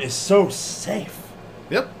same time is so safe.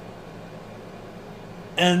 Yep.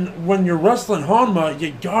 And when you're wrestling Hanma,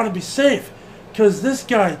 you gotta be safe, because this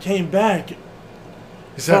guy came back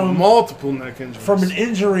He's had multiple neck injuries. from an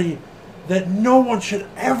injury that no one should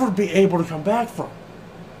ever be able to come back from.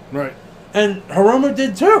 Right. And Hiromu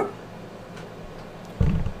did too.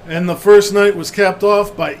 And the first night was capped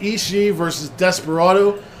off by Ishii versus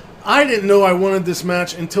Desperado. I didn't know I wanted this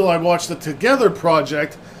match until I watched the Together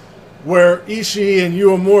Project, where Ishii and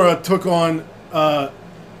Uemura took on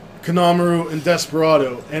Kanemaru and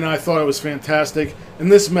Desperado, and I thought it was fantastic.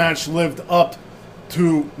 And this match lived up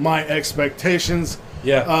to my expectations.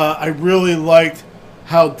 Yeah. I really liked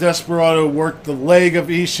how Desperado worked the leg of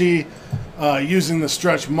Ishii, using the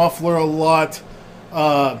stretch muffler a lot.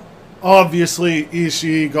 Obviously,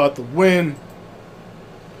 Ishii got the win.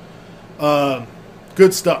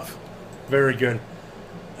 Good stuff. Very good.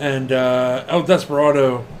 And El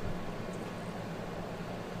Desperado,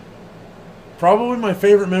 probably my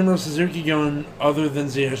favorite member of Suzuki Gun other than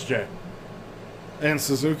ZSJ. And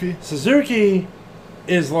Suzuki? Suzuki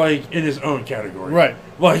is like in his own category. Right.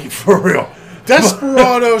 Like, for real.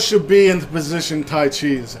 Desperado should be in the position Tai Chi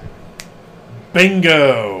is in.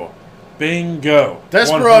 Bingo.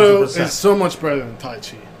 Desperado 100%. is so much better than Tai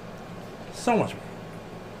Chi. So much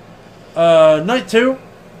better. Night 2,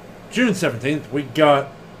 June 17th, we got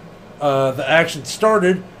the action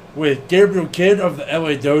started with Gabriel Kidd of the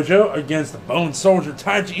LA Dojo against the Bone Soldier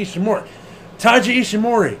Taiji Ishimori. Taiji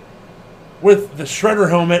Ishimori with the Shredder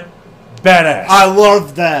helmet, badass. I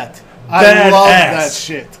love that. I love that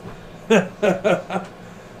shit.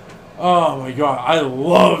 Oh my god, I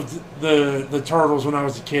loved the Turtles when I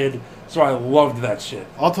was a kid, so I loved that shit.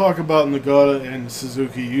 I'll talk about Nagata and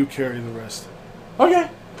Suzuki. You carry the rest. Okay.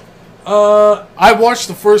 I watched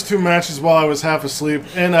the first 2 matches while I was half asleep,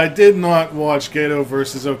 and I did not watch Gedo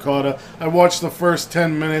versus Okada. I watched the first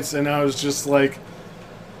 10 minutes, and I was just like,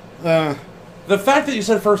 The fact that you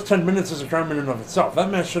said first 10 minutes is a crime in and of itself. That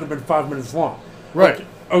match should have been 5 minutes long. right.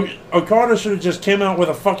 Okada should have just came out with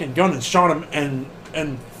a fucking gun and shot him and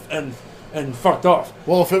fucked off.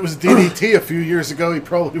 Well, if it was DDT a few years ago, he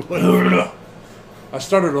probably would have. I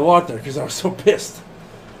started a lot there because I was so pissed.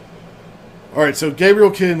 All right, so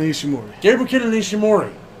Gabriel Kidd and Ishimori. Gabriel Kidd and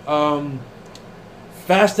Ishimori.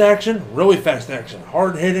 Fast action, really fast action.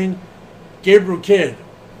 Hard hitting. Gabriel Kidd,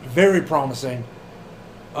 very promising.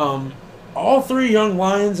 All 3 young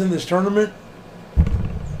lions in this tournament,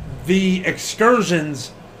 the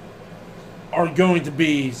excursions are going to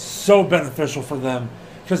be so beneficial for them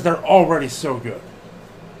because they're already so good.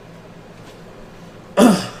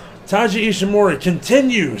 Taiji Ishimori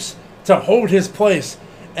continues to hold his place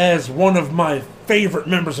as one of my favorite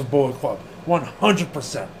members of Bullet Club.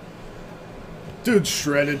 100%. Dude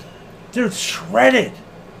shredded. Dude shredded.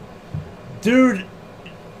 Dude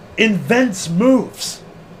invents moves.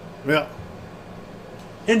 Yeah.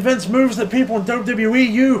 Invents moves that people in WWE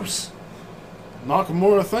use.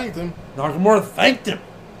 Nakamura thanked him. Nakamura thanked him.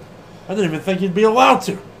 I didn't even think he'd be allowed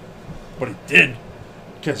to. But he did.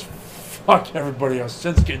 Because fuck everybody else.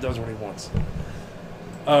 Shinsuke does what he wants.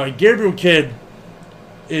 Gabriel Kidd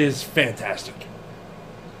is fantastic.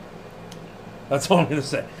 That's all I'm going to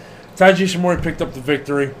say. Taiji Ishimori picked up the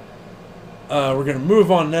victory. We're going to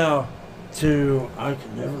move on now to... I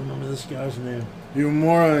can never remember this guy's name.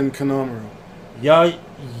 Umura and Kanemaru. Yaya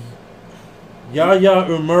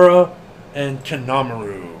Umura and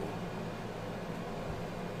Kanemaru.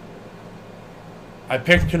 I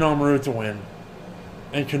picked Kanemaru to win,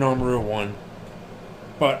 and Kanemaru won,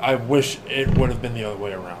 but I wish it would have been the other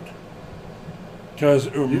way around. Because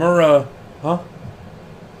Umura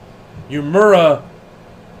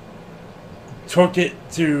took it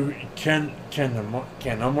to Kanemaru,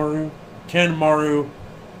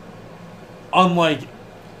 unlike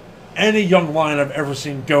any young lion I've ever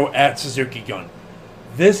seen go at Suzuki Gun.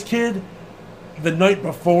 This kid, the night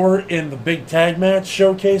before in the big tag match,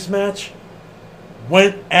 showcase match,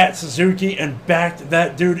 went at Suzuki and backed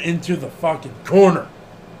that dude into the fucking corner.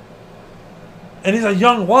 And he's a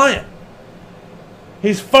young lion.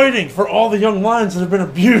 He's fighting for all the young lions that have been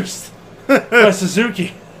abused by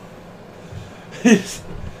Suzuki.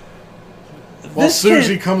 While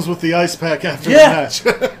Suzy comes with the ice pack after the match.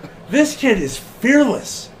 This kid is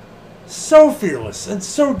fearless. So fearless and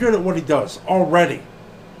so good at what he does already.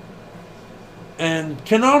 And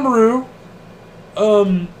Kanemaru,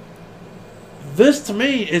 this to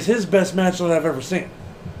me is his best match that I've ever seen.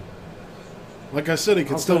 Like I said, he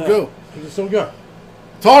can still go. He can still go.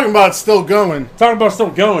 Talking about still going.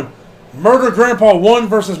 Murder Grandpa 1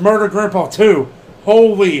 versus Murder Grandpa 2.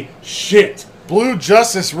 Holy shit. Blue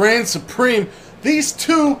Justice reigned supreme. These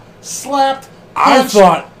two slapped,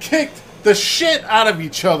 kicked the shit out of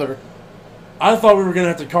each other. I thought we were going to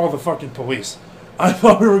have to call the fucking police. I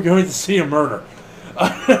thought we were going to see a murder.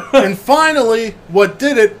 And finally, what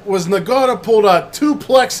did it was Nagata pulled out 2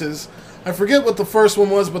 plexes. I forget what the first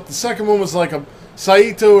one was, but the second one was like a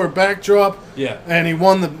Saito or backdrop. Yeah. And he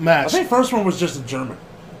won the match. I think first one was just a German.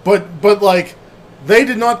 But like, they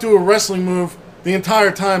did not do a wrestling move the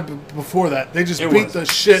entire time before that. They just beat the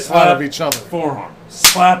shit out of each other. Forearm.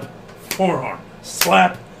 Slap. Forearm.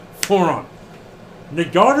 Slap. Forearm.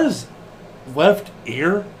 Nagata's left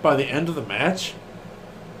ear by the end of the match,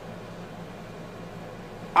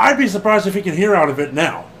 I'd be surprised if he can hear out of it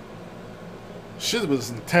now. Shit was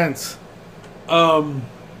intense.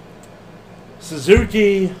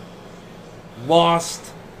 Suzuki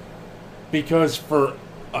lost because for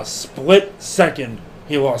a split second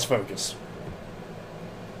he lost focus.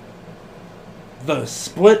 The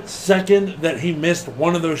split second that he missed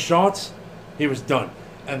one of those shots, he was done.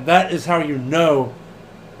 And that is how you know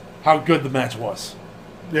how good the match was.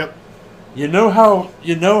 Yep. You know how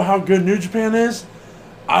good New Japan is?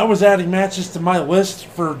 I was adding matches to my list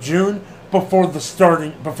for June before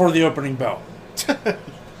the opening bell.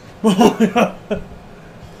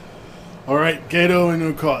 All right, Gato and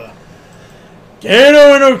Okada.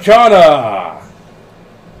 Gato and Okada.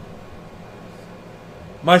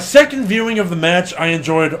 My second viewing of the match I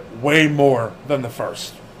enjoyed way more than the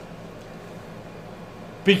first.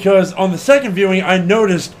 Because on the second viewing I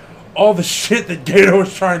noticed all the shit that Gato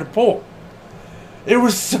was trying to pull. It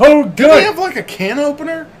was so good. Did he have like a can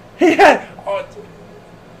opener? He had...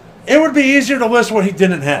 it would be easier to list what he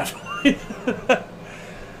didn't have.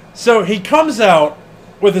 So he comes out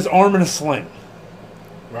with his arm in a sling.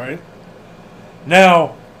 Right.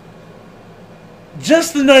 Now,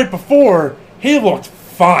 just the night before, he looked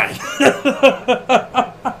fine.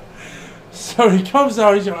 So he comes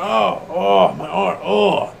out, he's going, oh, my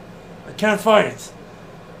arm, I can't fight.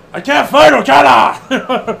 I can't fight,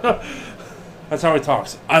 Okada! That's how he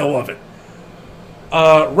talks. I love it.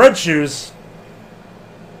 Red Shoes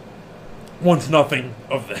wants nothing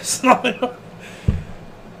of this.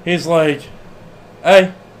 He's like,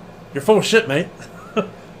 hey, you're full of shit, mate.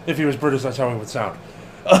 If he was British, that's how he would sound.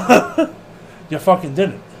 You fucking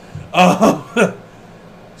didn't.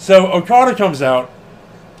 So Okada comes out,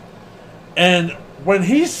 and when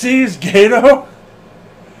he sees Gato,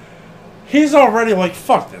 he's already like,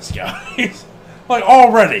 fuck this guy. He's like,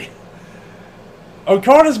 already.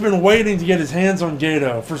 Okada's been waiting to get his hands on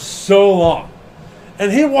Gato for so long,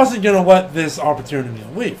 and he wasn't going to let this opportunity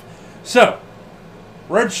leave. So,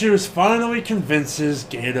 Red Shoes finally convinces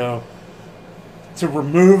Gato to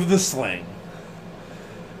remove the sling.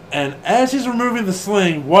 And as he's removing the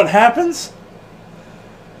sling, what happens?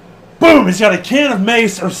 Boom! He's got a can of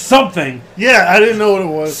mace or something. Yeah, I didn't know what it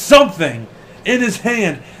was. Something in his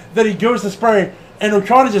hand that he goes to spray, and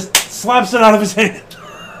Okada just slaps it out of his hand.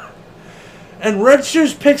 And Red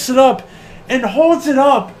Shoes picks it up and holds it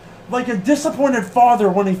up like a disappointed father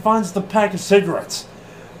when he finds the pack of cigarettes.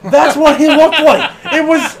 That's what he looked like. It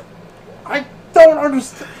was... I don't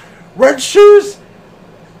understand. Red Shoes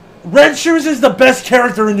is the best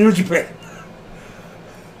character in New Japan.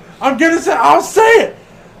 I'll say it.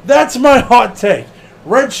 That's my hot take.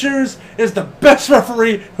 Red Shoes is the best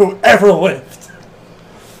referee who ever lived.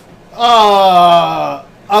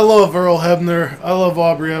 I love Earl Hebner. I love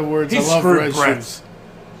Aubrey Edwards. He I love screwed Red Brett. Shoes.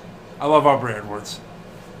 I love Aubrey Edwards.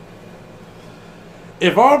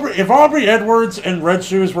 If Aubrey Edwards and Red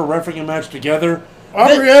Shoes were refereeing a match together...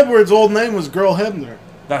 Aubrey Edwards' old name was Girl Hebner.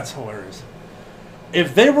 That's hilarious.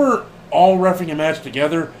 If they were all refereeing a match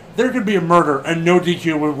together, there could be a murder and no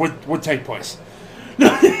DQ would take place.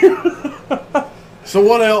 So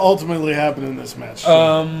what ultimately happened in this match?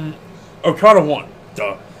 Okada won.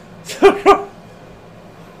 Duh.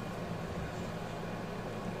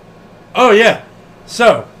 Oh, yeah.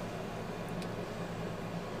 So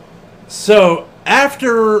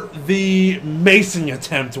after the macing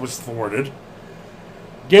attempt was thwarted,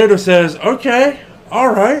 Gato says, okay,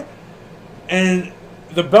 all right. And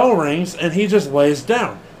the bell rings, and he just lays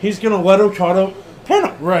down. He's going to let Okada pin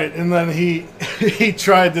him. Right, and then he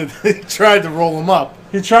tried to roll him up.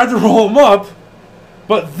 He tried to roll him up,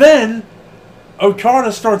 but then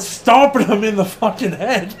Okada starts stomping him in the fucking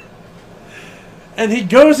head. And he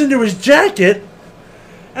goes into his jacket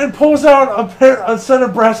and pulls out a set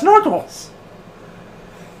of brass knuckles.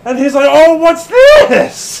 And he's like, oh, what's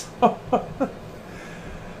this?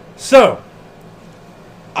 So,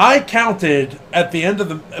 I counted by the end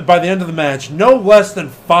of the match, no less than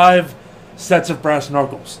 5 sets of brass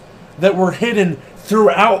knuckles that were hidden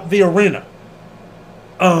throughout the arena.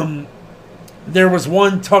 There was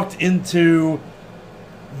one tucked into...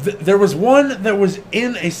 there was one that was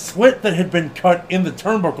in a slit that had been cut in the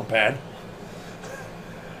turnbuckle pad.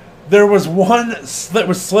 There was one that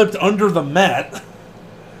was slipped under the mat.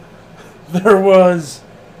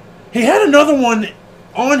 He had another one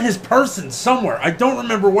on his person somewhere. I don't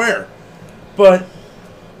remember where. But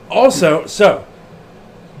also,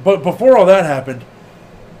 but before all that happened,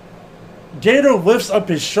 Gato lifts up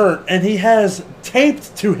his shirt and he has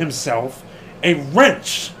taped to himself a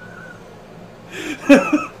wrench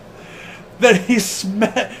that he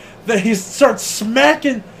starts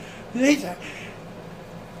smacking.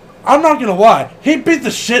 I'm not gonna lie, he beat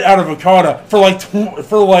the shit out of Okada for like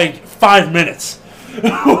 5 minutes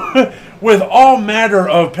with all matter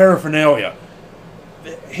of paraphernalia.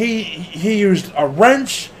 He used a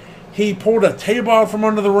wrench. He pulled a table out from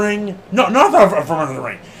under the ring. No, not from under the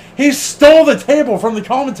ring. He stole the table from the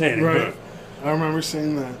commentating booth. I remember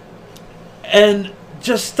seeing that. And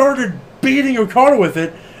just started beating Okada with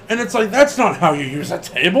it. And it's like, that's not how you use a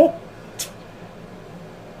table.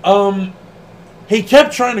 He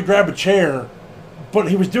kept trying to grab a chair, but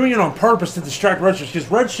he was doing it on purpose to distract Red Shoes,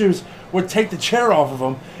 because Red Shoes would take the chair off of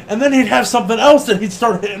him, and then he'd have something else that he'd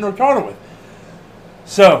start hitting Okada with.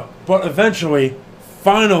 So, but eventually,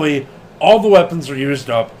 finally, all the weapons are used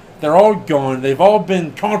up. They're all gone. They've all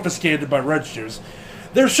been confiscated by Red Shoes.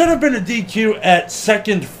 There should have been a DQ at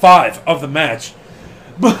second 5 of the match.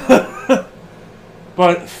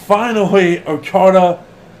 But finally, Okada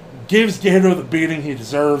gives Gato the beating he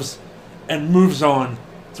deserves and moves on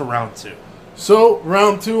to round 2. So,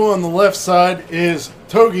 round 2 on the left side is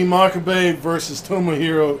Togi Makabe versus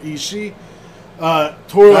Tomohiro Ishii.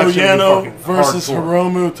 Toru That should be Yano fucking versus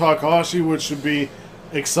hardcore. Hiromu Takahashi, which should be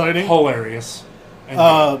exciting. Hilarious.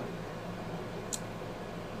 And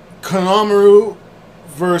Kanemaru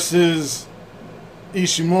versus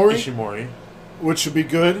Ishimori, Ishimori. which should be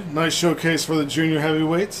good. Nice showcase for the junior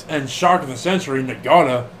heavyweights. And Shock of the Century,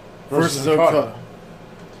 Nagata versus Okada.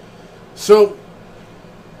 So,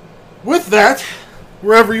 with that,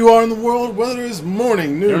 wherever you are in the world, whether it's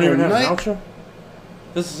morning, You don't noon, or even have an night, outro?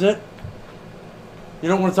 This is it? You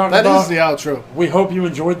don't want to talk that about... is the outro. We hope you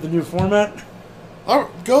enjoyed the new format. All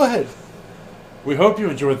right, go ahead. We hope you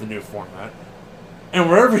enjoyed the new format. And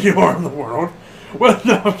wherever you are in the world, well,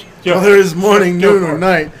 no, Whether it's morning, Go noon, for or it.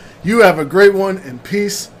 night, you have a great one, and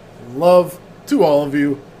peace, love to all of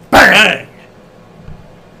you. Bang! Bang!